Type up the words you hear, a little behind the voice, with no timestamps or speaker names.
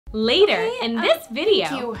later in this video.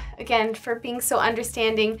 Thank you again for being so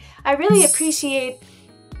understanding. I really appreciate...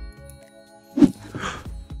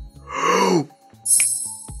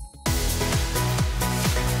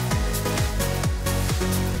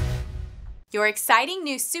 Your exciting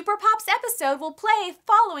new SuperPops episode will play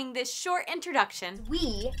following this short introduction.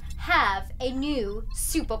 We have a new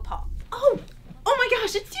SuperPop. Oh my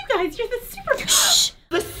gosh, it's you guys. You're the SuperPops.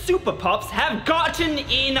 The SuperPops have gotten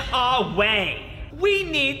in our way. We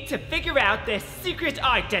need to figure out their secret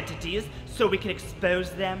identities so we can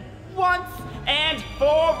expose them once and for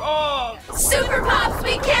all. SuperPops,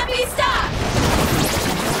 we can't be stopped!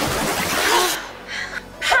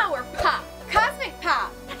 PowerPop, Cosmic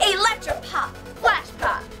Pop, ElectraPop,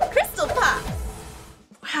 FlashPop, CrystalPop.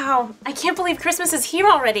 Wow, I can't believe Christmas is here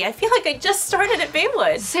already. I feel like I just started at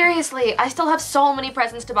Baywood. Seriously, I still have so many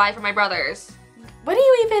presents to buy for my brothers. What do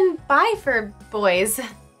you even buy for boys?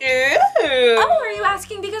 Oh, are you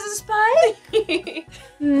asking because of Spy?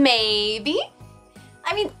 Maybe.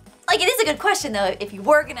 I mean, like, it is a good question though. If you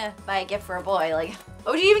were gonna buy a gift for a boy, like,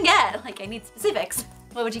 what would you even get? Like, I need specifics.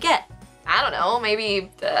 What would you get? I don't know, maybe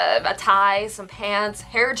a tie, some pants,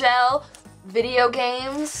 hair gel, video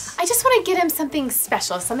games. I just want to get him something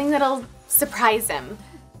special, something that'll surprise him.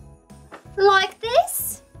 Like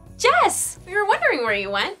this? Jess, we were wondering where you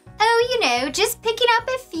went. Oh, you know, just picking up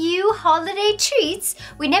a few holiday treats.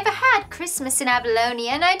 We never had Christmas in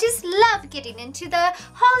Apollonia, and I just love getting into the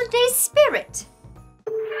holiday spirit.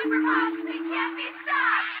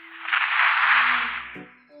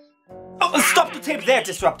 Oh, stop the tape there,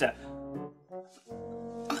 Disruptor.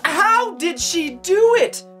 How did she do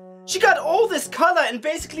it? She got all this color and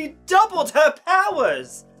basically doubled her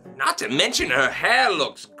powers. Not to mention her hair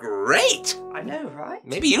looks great. I know, right?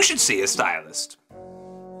 Maybe you should see a stylist.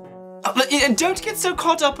 But don't get so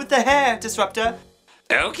caught up with the hair, Disruptor.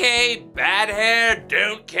 Okay, bad hair,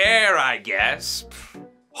 don't care, I guess.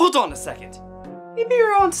 Hold on a second. Maybe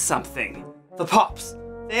you're onto something. The Pops,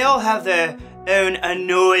 they all have their own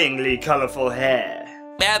annoyingly colorful hair.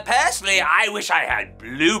 Personally, I wish I had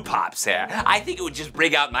blue Pop's hair. I think it would just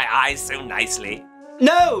bring out my eyes so nicely.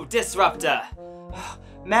 No, Disruptor.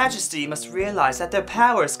 Majesty must realize that their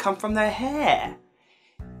powers come from their hair.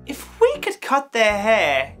 If we could cut their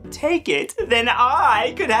hair, take it, then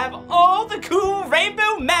I could have all the cool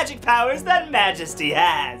rainbow magic powers that Majesty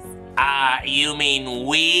has. You mean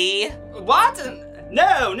we? What?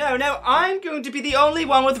 No, I'm going to be the only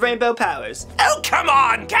one with rainbow powers. Oh, come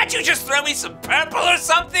on! Can't you just throw me some purple or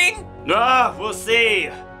something? We'll see.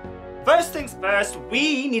 First things first,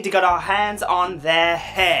 we need to get our hands on their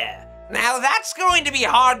hair. Now that's going to be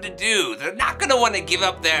hard to do. They're not going to want to give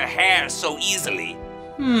up their hair so easily.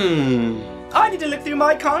 I need to look through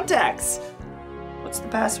my contacts. What's the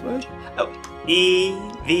password? Oh,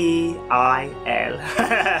 EVIL.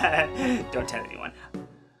 Don't tell anyone.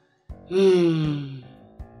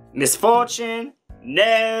 Misfortune?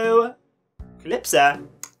 No. Calypso?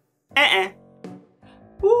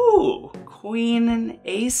 Ooh, Queen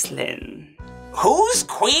Aislinn. Who's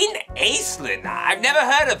Queen Aislinn? I've never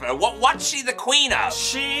heard of her. What's she the queen of?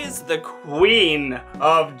 She's the queen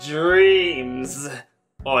of dreams.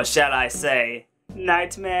 Or shall I say,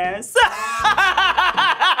 nightmares?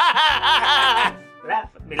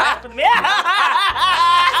 Laugh with me, laugh with me.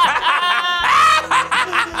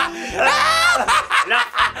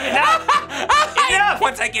 Enough.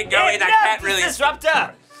 Once I get going, I can't really...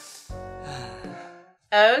 Disruptor!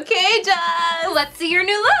 Okay, Jess. Let's see your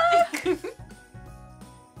new look.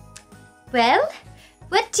 Well,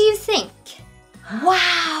 what do you think?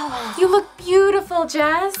 Wow, you look beautiful,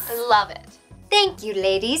 Jess. I love it. Thank you,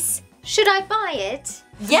 ladies. Should I buy it?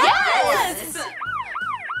 Yes!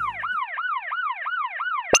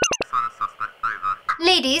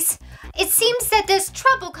 Ladies, it seems that there's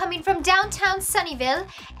trouble coming from downtown Sunnyvale,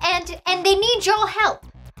 and they need your help.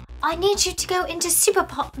 I need you to go into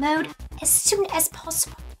SuperPop mode as soon as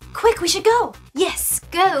possible. Quick, we should go. Yes,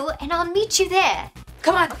 go, and I'll meet you there.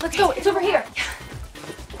 Come on, let's go. It's over here.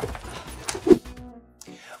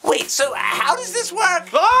 Wait, so how does this work?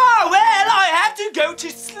 Oh, well, I have to go to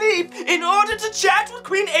sleep in order to chat with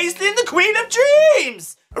Queen Aislinn, the Queen of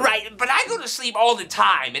Dreams. Right, but I go to sleep all the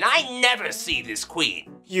time, and I never see this queen.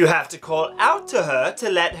 You have to call out to her to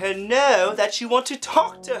let her know that you want to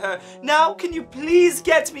talk to her. Now, can you please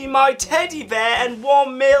get me my teddy bear and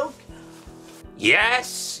warm milk?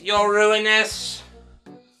 Yes, Your Ruinous.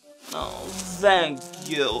 Oh, thank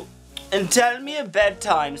you. And tell me a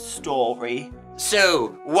bedtime story.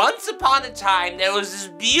 So, once upon a time, there was this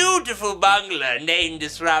beautiful bungler named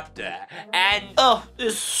Disruptor, and... Oh,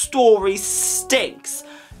 this story stinks.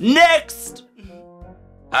 Next!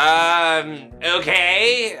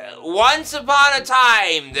 Okay. Once upon a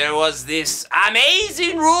time, there was this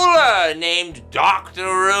amazing ruler named Dr.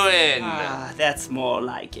 Ruin. That's more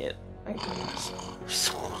like it.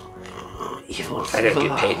 Evil. I didn't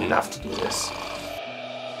get paid enough to do this.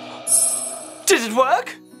 Did it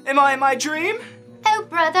work? Am I in my dream? Oh,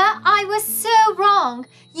 brother, I was so wrong.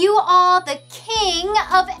 You are the king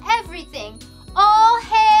of everything. All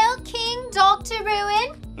hail King Dr.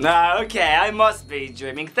 Ruin. Okay, I must be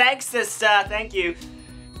dreaming. Thanks, sister. Thank you.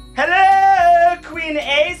 Hello, Queen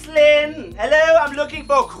Aislinn. Hello, I'm looking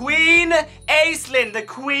for Queen Aislinn, the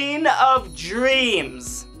Queen of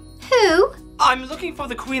Dreams. Who? I'm looking for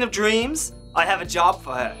the Queen of Dreams. I have a job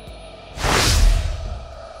for her.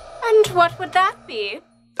 And what would that be?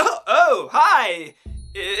 Oh, hi.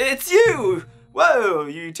 It's you. Whoa,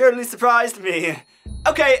 you totally surprised me.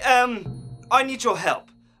 Okay, I need your help.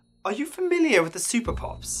 Are you familiar with the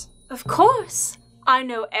SuperPops? Of course. I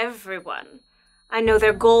know everyone. I know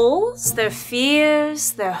their goals, their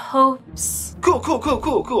fears, their hopes.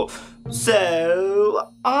 Cool.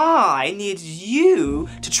 So, I need you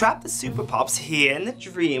to trap the SuperPops here in the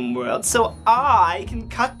dream world so I can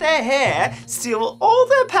cut their hair, steal all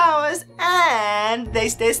their powers, and they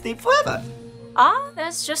stay asleep forever.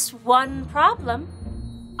 There's just one problem.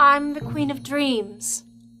 I'm the Queen of Dreams.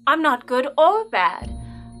 I'm not good or bad.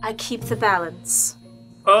 I keep the balance.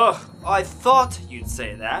 Oh, I thought you'd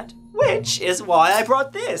say that, which is why I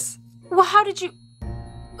brought this. Well, how did you...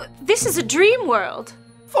 This is a dream world.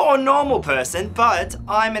 For a normal person, but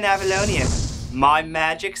I'm an Avalonian. My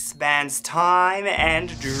magic spans time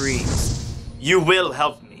and dreams. You will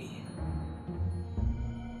help me.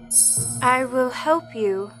 I will help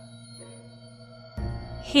you.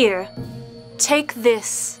 Here, take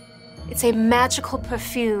this. It's a magical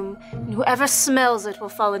perfume, and whoever smells it will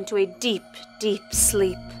fall into a deep, deep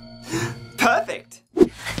sleep. Perfect.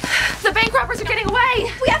 The bank robbers are getting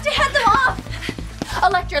away! We have to head them off!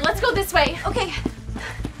 Electra, let's go this way. Okay.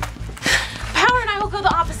 Power and I will go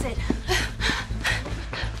the opposite.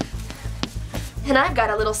 And I've got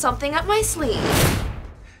a little something up my sleeve.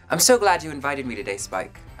 I'm so glad you invited me today,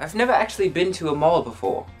 Spike. I've never actually been to a mall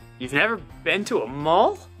before. You've never been to a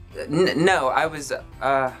mall? No, I was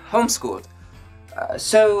homeschooled.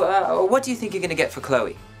 So what do you think you're gonna get for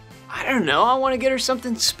Chloe? I don't know. I want to get her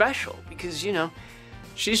something special because, you know,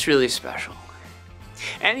 she's really special.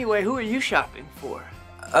 Anyway, who are you shopping for?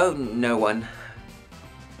 Oh, no one.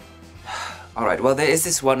 All right, well, there is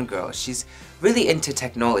this one girl. She's really into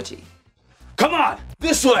technology. Come on,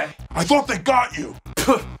 this way! I thought they got you!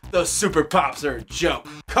 Those SuperPops are a joke.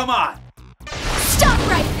 Come on! Stop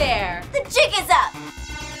right there! The jig is up!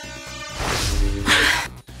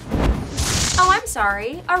 Oh, I'm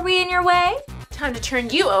sorry. Are we in your way? Time to turn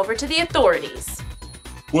you over to the authorities.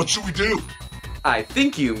 What should we do? I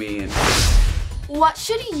think you mean... What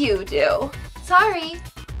should you do? Sorry.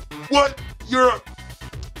 What? You're...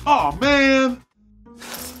 Aw, man!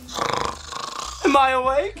 Am I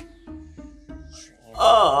awake?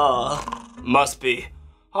 Must be.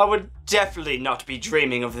 I would definitely not be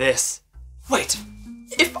dreaming of this. Wait,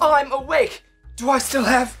 if I'm awake, do I still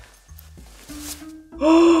have...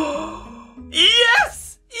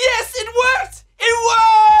 Yes! Yes, it worked! It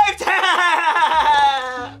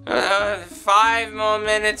worked! 5 more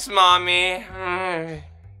minutes, Mommy.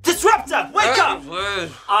 Disruptor, wake up!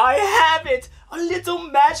 I have it! A little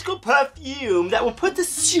magical perfume that will put the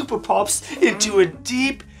SuperPops into a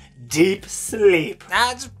deep, deep sleep.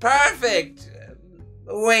 That's perfect.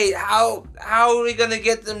 Wait, how are we gonna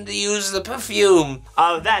get them to use the perfume?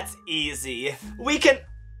 Oh, that's easy. We can,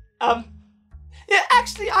 yeah,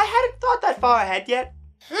 actually, I hadn't thought that far ahead yet.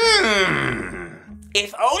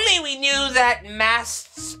 If only we knew that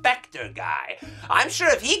masked Spectre guy. I'm sure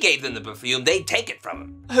if he gave them the perfume, they'd take it from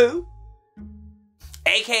him. Who?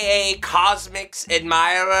 AKA Cosmic's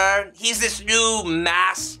Admirer. He's this new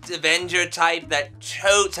masked Avenger type that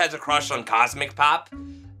totes has a crush on CrystalPop.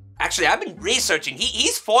 Actually, I've been researching.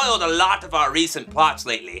 He's foiled a lot of our recent plots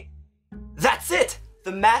lately. That's it!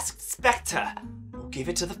 The masked Spectre. We'll give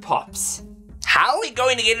it to the Pops. How are we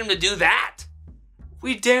going to get him to do that?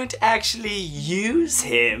 We don't actually use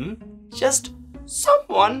him, just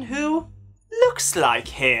someone who looks like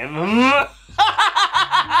him. Wait,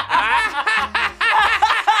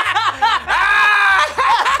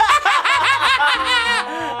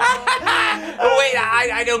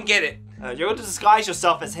 I don't get it. You're going to disguise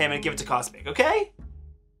yourself as him and give it to Cosmic, okay?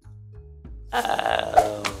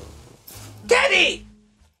 Daddy!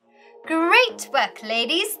 Great Great work,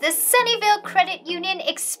 ladies. The Sunnyvale Credit Union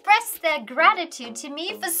expressed their gratitude to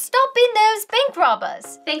me for stopping those bank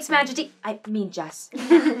robbers. Thanks, Majesty. I mean, Jess.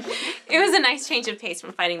 It was a nice change of pace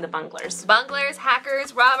from fighting the bunglers. Bunglers,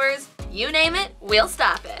 hackers, robbers, you name it, we'll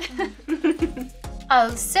stop it.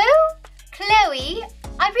 Also, Chloe,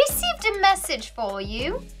 I received a message for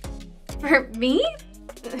you. For me?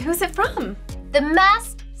 Who's it from? The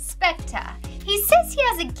masked Spectre. He says he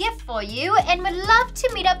has a gift for you and would love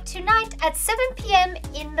to meet up tonight at 7 p.m.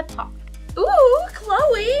 in the park. Ooh,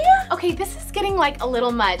 Chloe! Okay, this is getting like a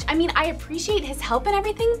little much. I mean, I appreciate his help and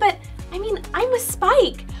everything, but I mean, I'm with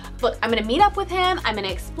Spike. Look, I'm gonna meet up with him, I'm gonna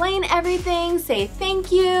explain everything, say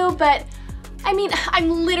thank you, but I mean,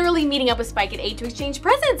 I'm literally meeting up with Spike at 8 to exchange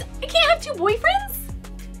presents. I can't have 2 boyfriends.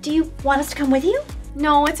 Do you want us to come with you?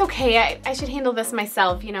 No, it's okay. I should handle this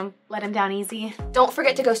myself, you know, let him down easy. Don't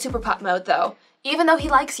forget to go Superpop mode, though. Even though he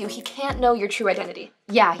likes you, he can't know your true identity.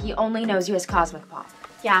 Yeah, he only knows you as Cosmic Pop.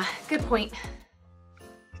 Yeah, good point.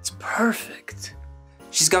 It's perfect.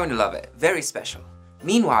 She's going to love it. Very special.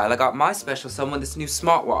 Meanwhile, I got my special someone this new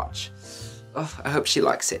smartwatch. Oh, I hope she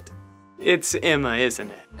likes it. It's Emma, isn't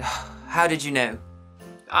it? How did you know?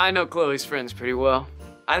 I know Chloe's friends pretty well.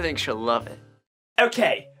 I think she'll love it.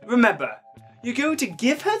 Okay, remember, you're going to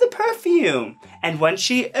give her the perfume, and when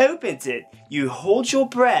she opens it, you hold your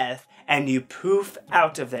breath and you poof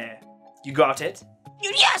out of there. You got it?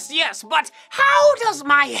 Yes, but how does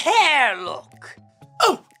my hair look?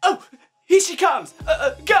 Oh, here she comes.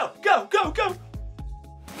 Go.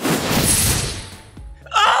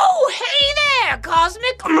 Oh, hey there,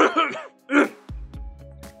 Cosmic.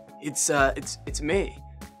 It's me,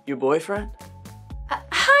 your boyfriend.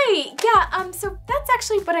 Hi, yeah, so that's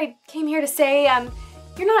actually what I came here to say.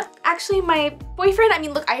 You're not actually my boyfriend. I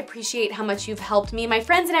mean, look, I appreciate how much you've helped me, my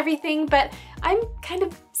friends and everything, but I'm kind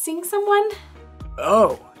of seeing someone.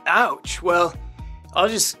 Oh, ouch. Well, I'll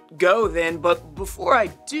just go then, but before I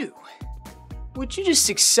do, would you just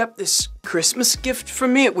accept this Christmas gift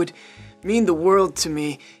from me? It would mean the world to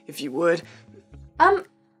me, if you would.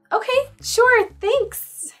 Okay, sure,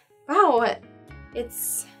 thanks. Wow,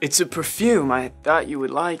 It's a perfume. I thought you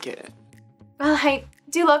would like it. Well, I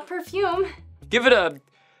do love perfume. Give it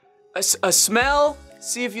a smell,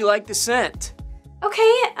 see if you like the scent.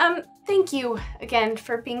 Okay, thank you again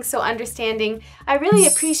for being so understanding. I really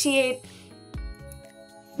appreciate...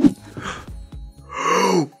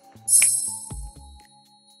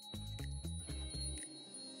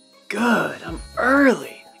 Good, I'm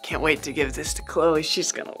early. I can't wait to give this to Chloe.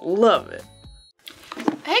 She's gonna love it.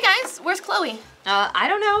 Hey guys, where's Chloe? I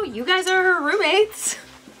don't know. You guys are her roommates.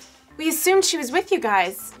 We assumed she was with you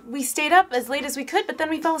guys. We stayed up as late as we could, but then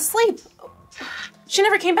we fell asleep. She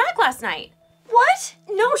never came back last night. What?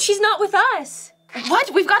 No, she's not with us.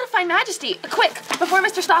 What? We've got to find Majesty. Quick, before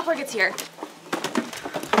Mr. Stopper gets here.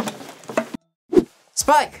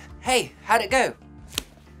 Spike, hey, how'd it go?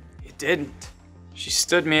 It didn't. She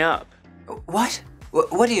stood me up. What?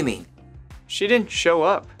 What do you mean? She didn't show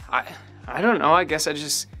up. I don't know. I guess I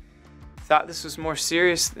just thought this was more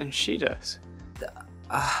serious than she does.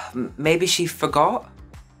 Maybe she forgot?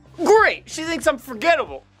 Great! She thinks I'm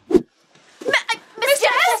forgettable. Miss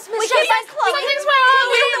Jess, we can't find Chloe.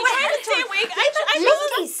 Stay awake.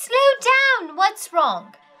 Ladies, slow down. What's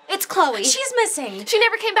wrong? It's Chloe. She's missing. She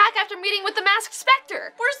never came back after meeting with the masked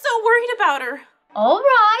Spectre. We're so worried about her. All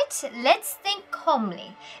right, let's think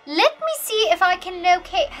calmly. Let me see if I can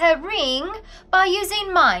locate her ring by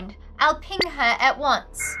using mind. I'll ping her at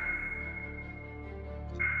once.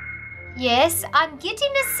 Yes, I'm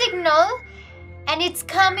getting a signal, and it's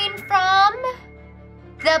coming from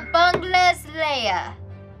the bungler's lair.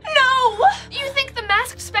 No! You think the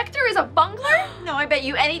masked Spectre is a bungler? No, I bet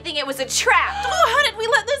you anything it was a trap. Oh, how did we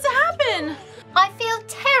let this happen? I feel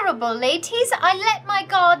terrible, ladies. I let my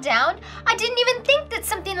guard down. I didn't even think that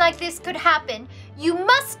something like this could happen. You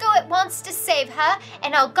must go at once to save her,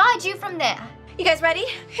 and I'll guide you from there. You guys ready?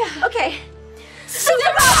 Yeah. Okay.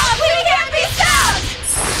 SuperPops, we can't be stopped!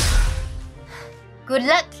 Good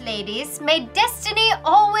luck, ladies. May destiny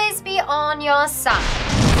always be on your side.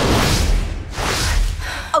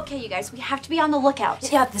 Okay, you guys, we have to be on the lookout.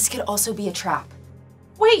 Yeah, this could also be a trap.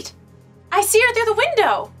 Wait, I see her through the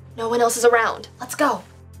window. No one else is around. Let's go.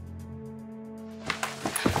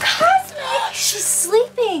 Cosmic! She's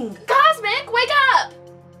sleeping. Cosmic, wake up!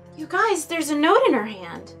 You guys, there's a note in her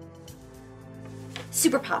hand.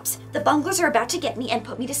 SuperPops, the bunglers are about to get me and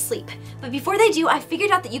put me to sleep. But before they do, I figured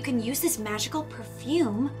out that you can use this magical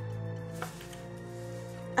perfume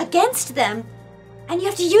against them, and you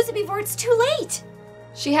have to use it before it's too late.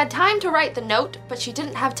 She had time to write the note, but she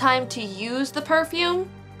didn't have time to use the perfume.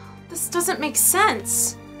 This doesn't make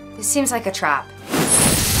sense. This seems like a trap.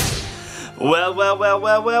 Well, well, well,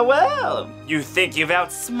 well, well, well. You think you've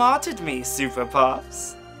outsmarted me,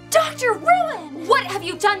 SuperPops. Dr. Ruin! What have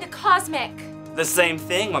you done to Cosmic? The same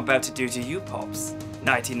thing I'm about to do to you, Pops.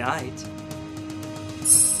 Nighty-night.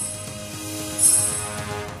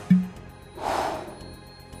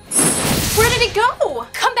 Where did it go?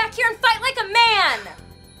 Come back here and fight like a man!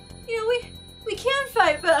 You know, we can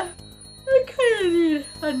fight, but I kind of need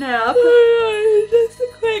a nap. Just a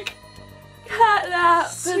quick cat nap.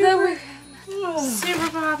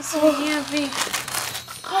 SuperPops, we can't be.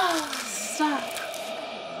 Stop.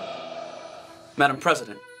 Madam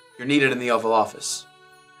President, you're needed in the Oval Office.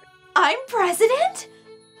 I'm president?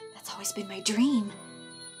 That's always been my dream.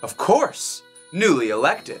 Of course, newly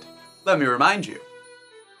elected. Let me remind you.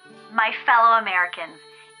 My fellow Americans,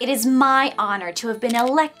 it is my honor to have been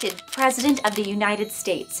elected President of the United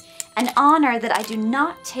States, an honor that I do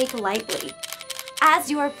not take lightly. As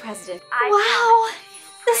your president, Wow,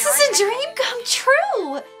 this is a dream come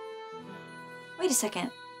true. Wait a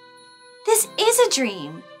second. This is a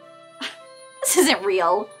dream. This isn't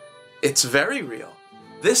real. It's very real.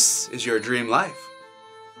 This is your dream life.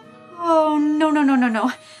 Oh, no.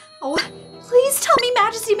 Oh, please tell me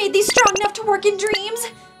Majesty made these strong enough to work in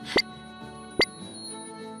dreams.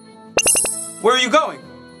 Where are you going?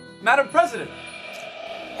 Madam President.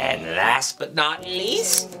 And last but not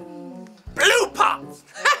least, Blue Pop!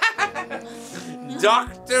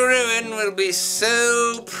 Dr. Ruin will be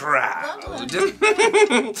so proud.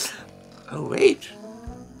 Oh, wait.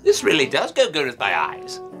 This really does go good with my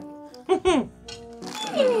eyes.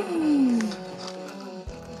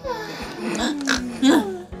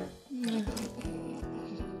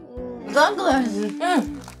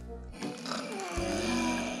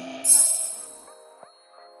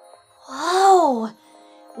 Whoa,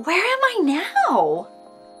 where am I now?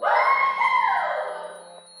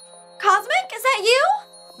 Cosmic, is that you?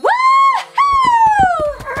 Woohoo!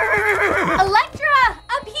 Electra,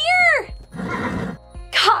 up here!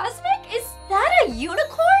 Cosmic, is that a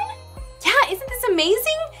unicorn? Yeah, isn't this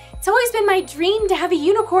amazing? It's always been my dream to have a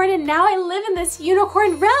unicorn, and now I live in this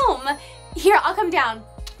unicorn realm. Here, I'll come down.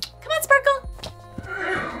 Come on, Sparkle.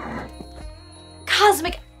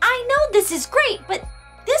 Cosmic, I know this is great, but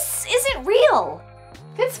this isn't real.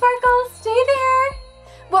 Good, Sparkle, stay there.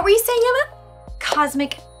 What were you saying, Emma?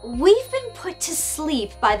 Cosmic, we've been put to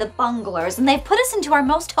sleep by the bunglers, and they've put us into our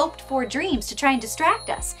most hoped-for dreams to try and distract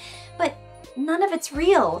us. But none of it's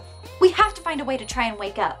real. We have to find a way to try and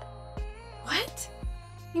wake up. What?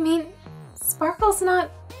 You mean Sparkle's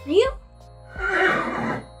not real?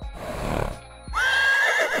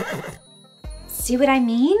 See what I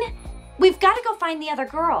mean? We've got to go find the other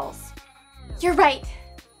girls. You're right.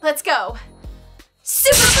 Let's go.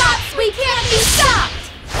 SuperPops, we can't be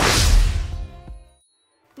stopped!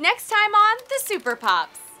 Next time on the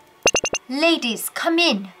SuperPops. Ladies, come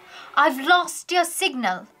in. I've lost your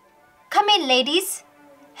signal. Come in, ladies.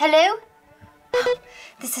 Hello?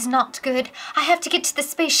 This is not good. I have to get to the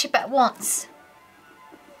spaceship at once.